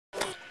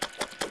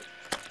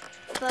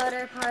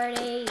butter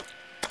party.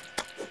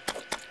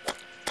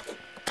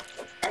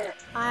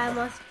 I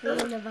must be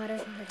in the butter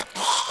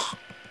party.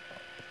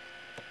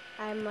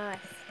 I must.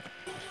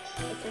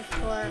 It's just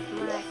for my,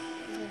 this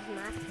is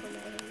Max for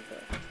my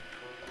input.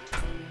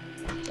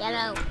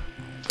 Yellow.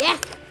 Yes!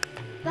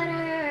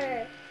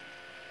 Butter!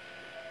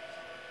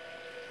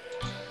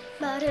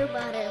 Butter,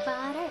 butter,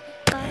 butter,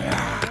 butter,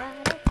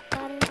 butter,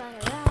 butter,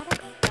 butter, butter,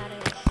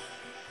 butter.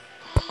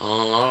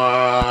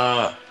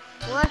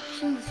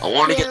 I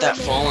want to get that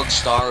fallen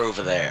star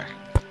over there.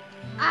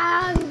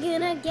 I'm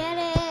gonna get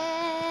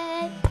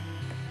it.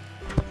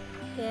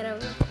 Get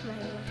over my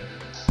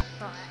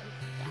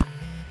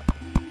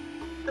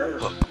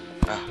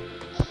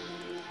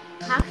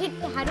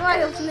How do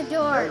I open the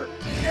door?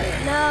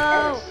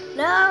 No,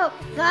 no,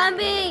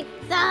 zombie,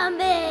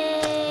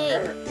 zombie,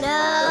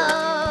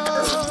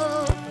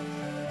 no.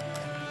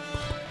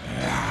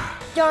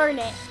 Darn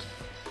it.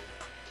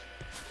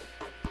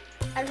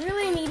 I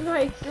really need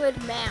my good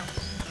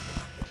mouse.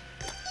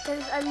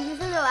 Because I'm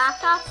using the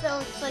laptop, so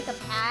it's like a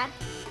pad.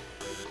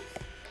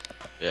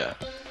 Yeah.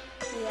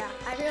 Yeah,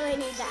 I really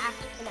need an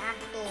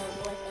actual,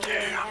 like, a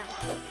real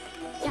mouse.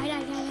 Die,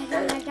 die, die,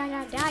 die, die, die,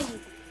 die,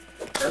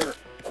 die.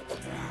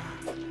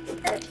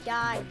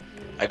 Die.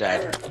 I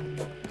died.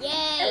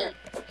 Yay!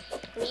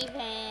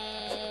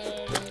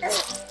 Revenge.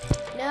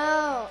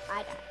 No,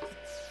 I died.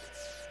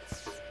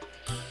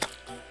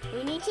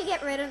 We need to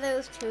get rid of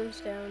those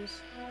tombstones.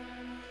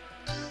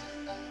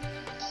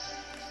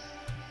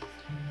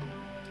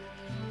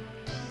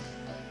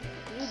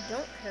 You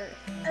don't curse.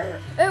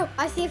 Oh,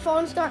 I see a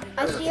fallen star.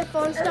 I see a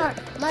fallen star.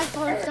 My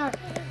fallen star.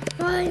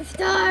 Fallen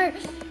star.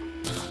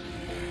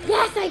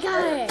 Yes, I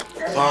got it.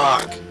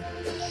 Fuck.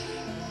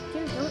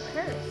 Dude, don't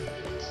curse.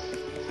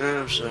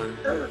 I'm sorry.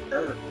 Darn.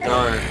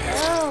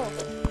 No.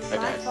 I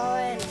died. My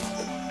fallen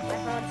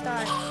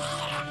star.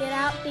 Get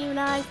out, demon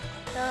eyes.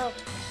 No.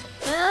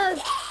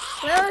 Close.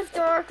 Close,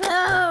 door,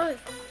 close.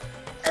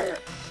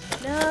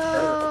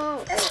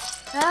 No.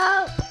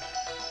 Help.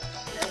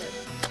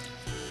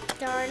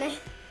 Darn it.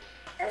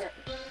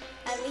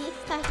 At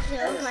least I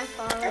killed my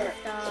fallen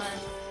star.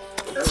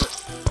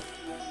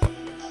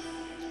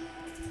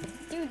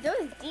 Dude,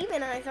 those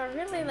demon eyes are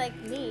really like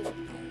mean.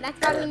 That's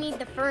why we need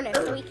the furnace,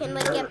 so we can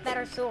like get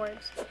better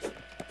swords.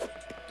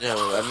 Yeah,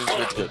 well, that means we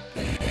have to go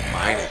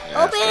mining.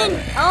 Open!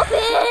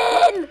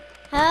 Open!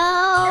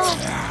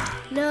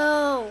 Help!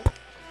 No.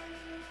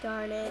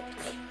 Darn it.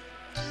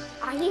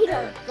 I need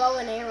a bow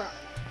and arrow.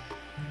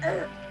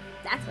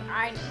 That's what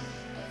I need.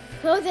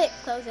 Close it,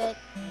 close it.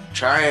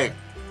 Trying.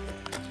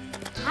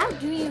 How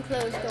do you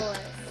close doors?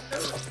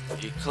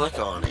 You click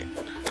on it.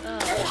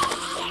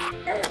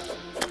 Oh.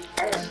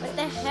 What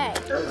the heck?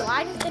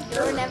 Why does the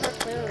door never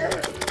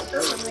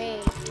close for me?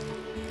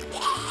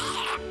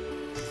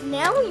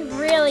 Now we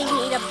really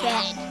need a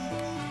bed.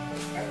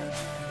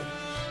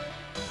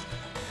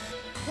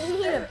 We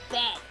need a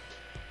bed.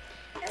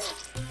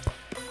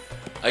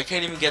 I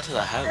can't even get to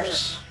the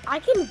house. I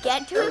can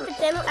get to it, but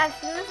then as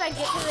soon as I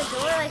get to the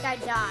door, like I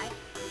die.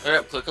 Hurry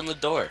up, click on the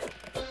door.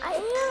 I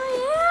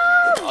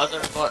am.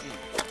 Other button.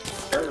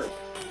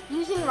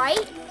 Using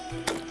right?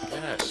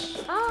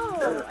 Yes.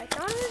 Oh, I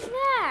thought it was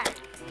that.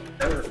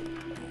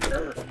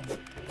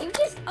 You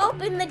just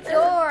opened the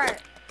door.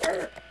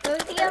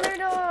 Close the other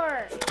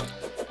door.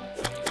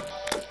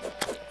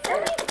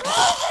 Somebody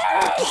close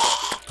it!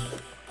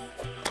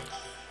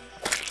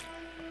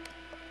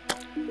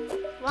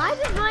 Why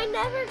does mine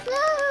never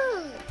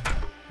close?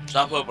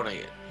 Stop opening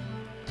it.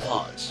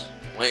 Pause.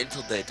 Wait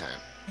until daytime.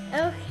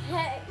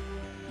 Okay.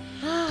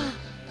 Oh,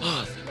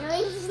 Now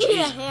I just need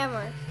a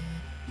hammer.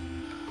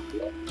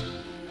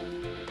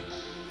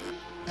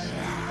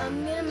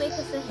 I'm gonna make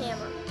us a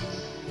hammer.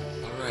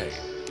 alright.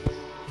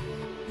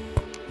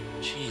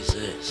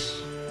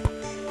 Jesus.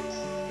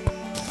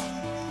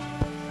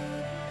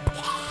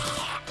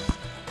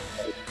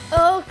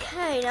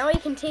 Okay, now we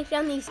can take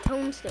down these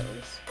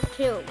tombstones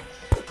too.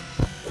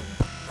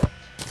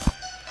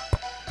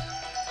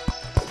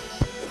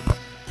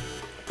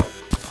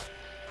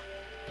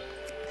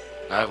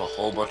 I have a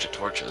whole bunch of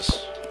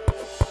torches.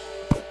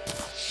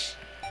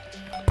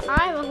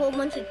 I have a whole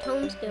bunch of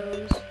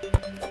tombstones.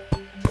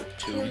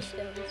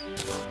 Tombstones.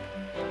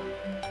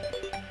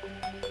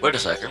 Wait a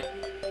second.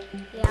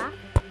 Yeah?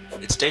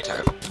 It's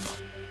daytime.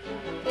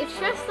 It's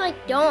just like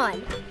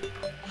dawn.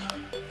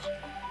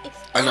 It's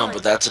I know, dawn.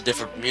 but that's a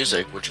different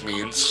music, which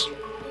means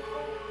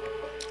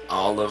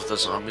all of the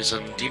zombies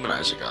and demon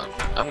eyes are gone.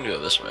 I'm gonna go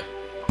this way.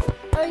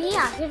 Oh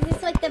yeah, because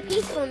it's like the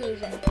peaceful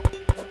music.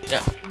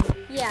 Yeah.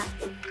 Yeah.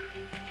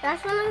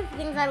 That's one of the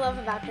things I love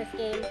about this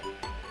game.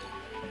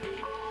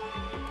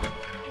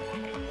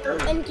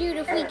 And dude,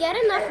 if we get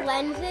enough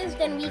lenses,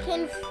 then we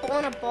can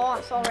spawn a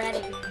boss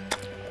already.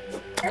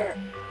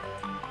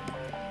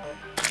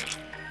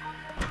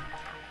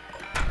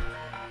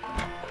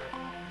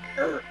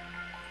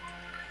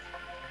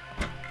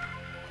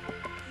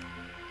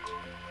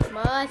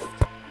 Must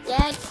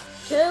get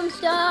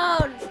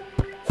tombstone!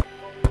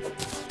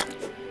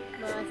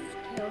 Must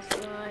kill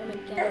slime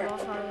and get him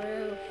off our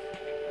roof.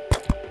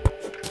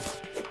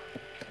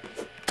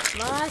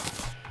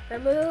 Must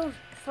remove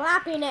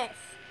sloppiness.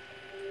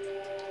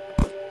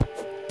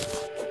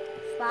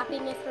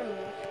 Sloppiness removed.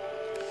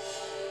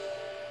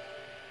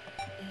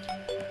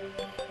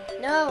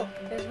 No,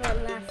 there's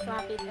one last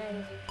sloppy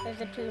thing. There's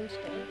a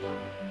tombstone.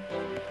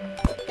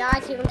 Die,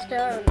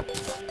 tombstone.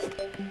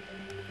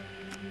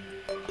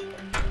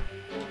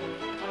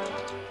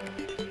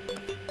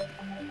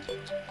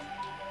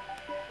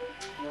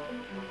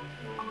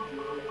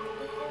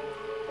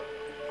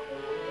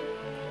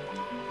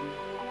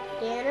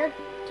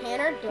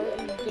 Tanner, don't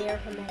you dare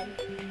him in.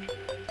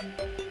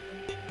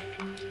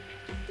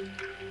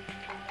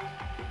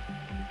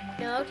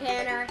 No,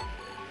 Tanner.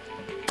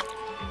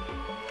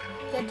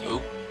 Good. Who?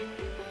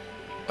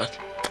 What?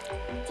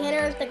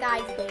 Tanner is the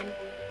guy's name.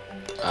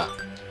 Ah.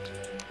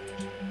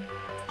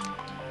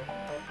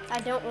 I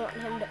don't want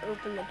him to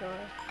open the door.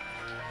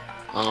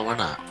 Oh, why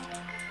not?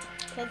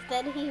 Because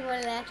then he will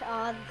let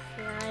all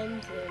the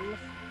slimes in.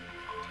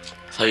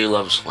 I thought you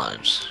love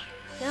slimes.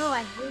 No,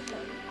 I hate them.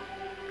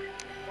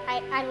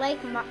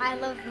 I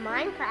love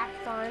Minecraft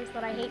farms,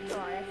 but I hate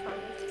Terraria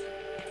farms.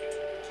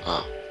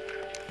 Oh.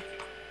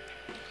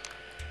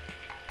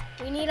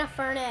 We need a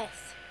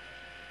furnace.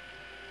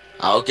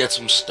 I'll get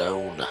some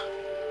stone.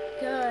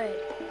 Good.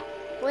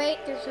 Wait,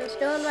 there's some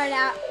stone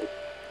right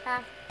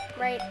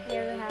right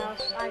near the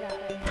house. I got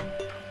it.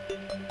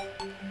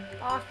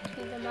 Off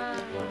to the mine.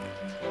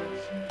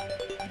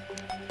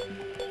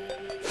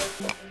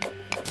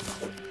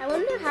 I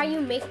wonder how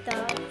you make the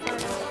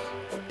furnace.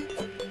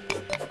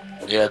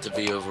 You have to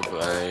be over by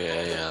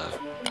a,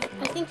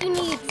 I think you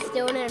need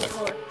stone and a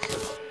torch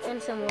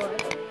and some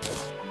wood.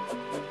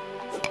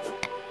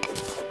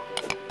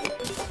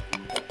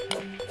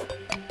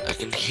 I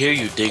can hear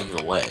you digging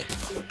away.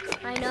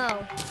 I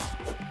know.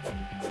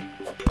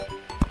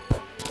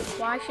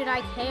 Why should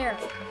I care?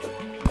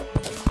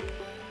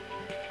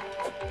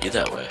 Get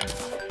that way.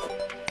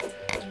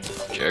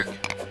 Jerk.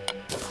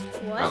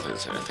 What? I don't think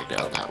there's anything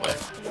down that way.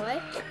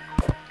 What?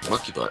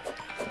 Monkey butt.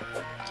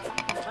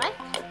 What?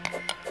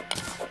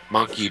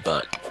 Monkey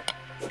butt.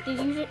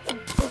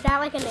 Is that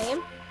like a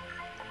name?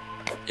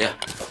 Yeah.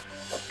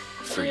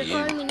 For You're you.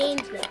 calling me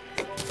names now.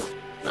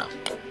 No.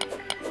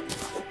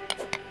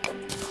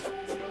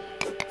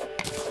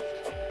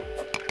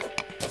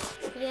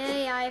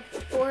 Yay, I have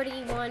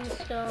 41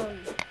 stone.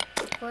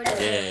 41.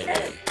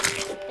 Yay.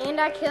 And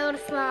I killed a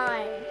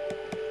slime.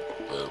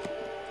 Whoa.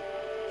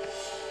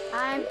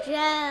 I'm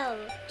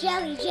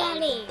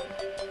jelly.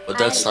 What'd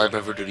that slime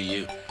ever do to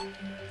you?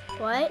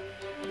 What?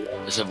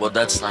 I said, what'd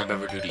that slime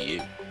ever do to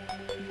you?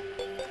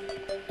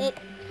 It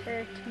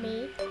hurt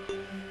me.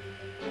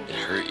 It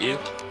hurt you?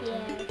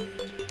 Yes.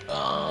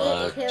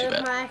 It Too killed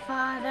bad. my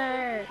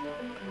father.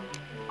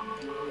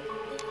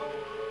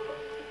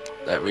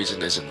 That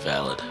reason isn't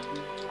valid.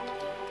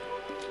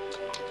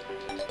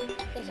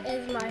 It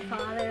is my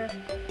father.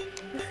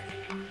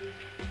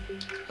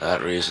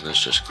 That reason is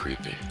just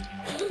creepy.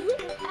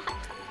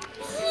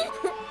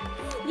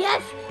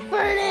 Yes,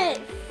 furnace!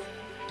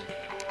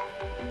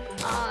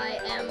 I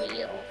am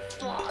your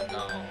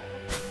father.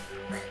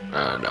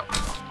 No.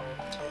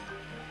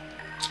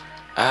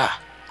 Ah!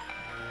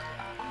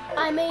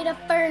 I made a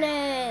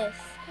furnace!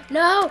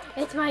 No!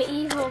 It's my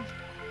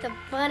the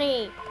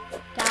bunny.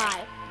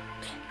 Die.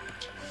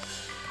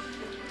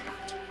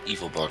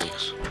 Evil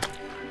bunnies.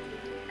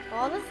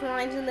 All the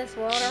slimes in this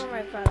world are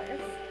my brothers.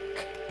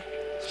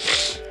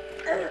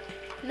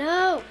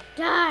 No!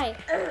 Die!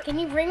 Can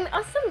you bring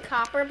us some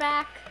copper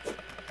back?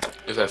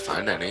 If I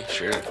find any,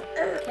 sure.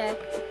 Okay.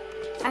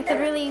 I could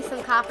really use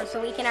some copper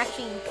so we can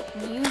actually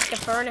use the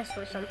furnace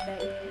for something.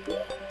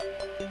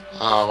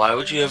 Why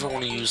would you ever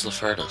want to use the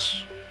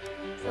furnace?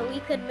 So we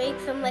could make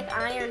some like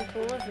iron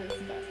tools and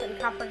stuff and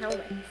copper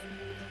helmets.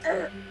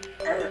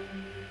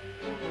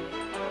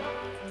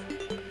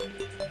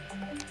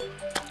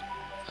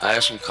 I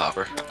have some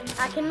copper.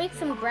 I can make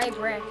some gray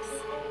bricks.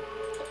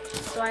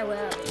 So I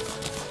will.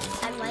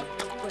 I like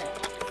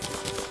bricks.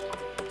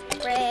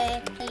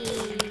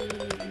 Bricky.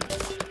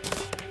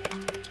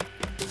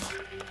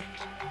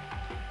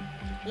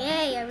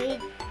 Yay, I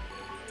made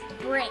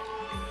bricks.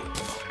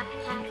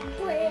 I have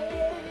bricks.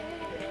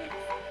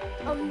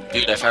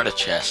 Dude, I found a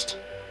chest.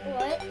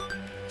 What?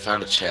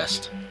 Found a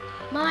chest.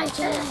 My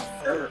chest.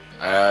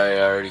 I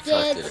already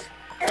collected Dibs.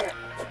 it.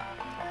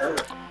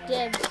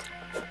 Dibs.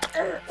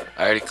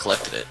 I already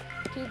collected it.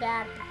 Too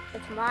bad.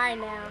 It's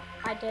mine now.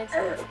 I did.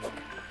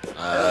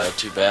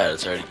 Too bad.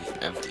 It's already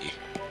empty.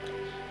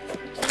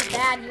 Too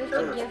bad. You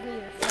can give me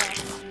your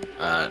stuff.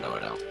 No, I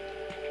don't.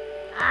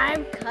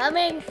 I'm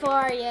coming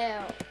for you.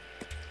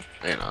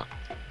 No, you're not.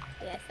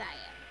 Yes,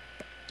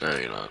 I am. No,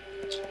 you're not.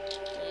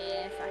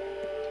 Yes, I am.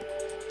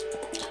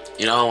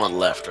 You know I want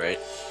left, right?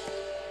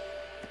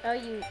 Oh,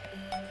 you.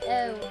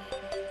 Oh.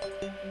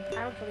 I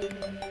don't believe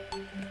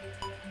you.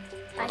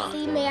 I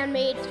see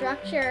man-made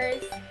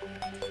structures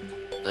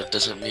That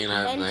doesn't mean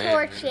I have and land.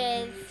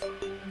 torches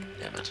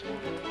Damn it.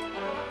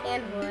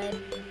 and wood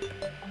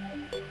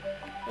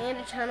and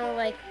a ton of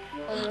like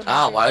old.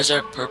 Ah, why is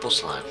there purple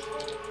slime?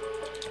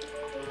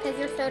 Because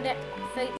you're so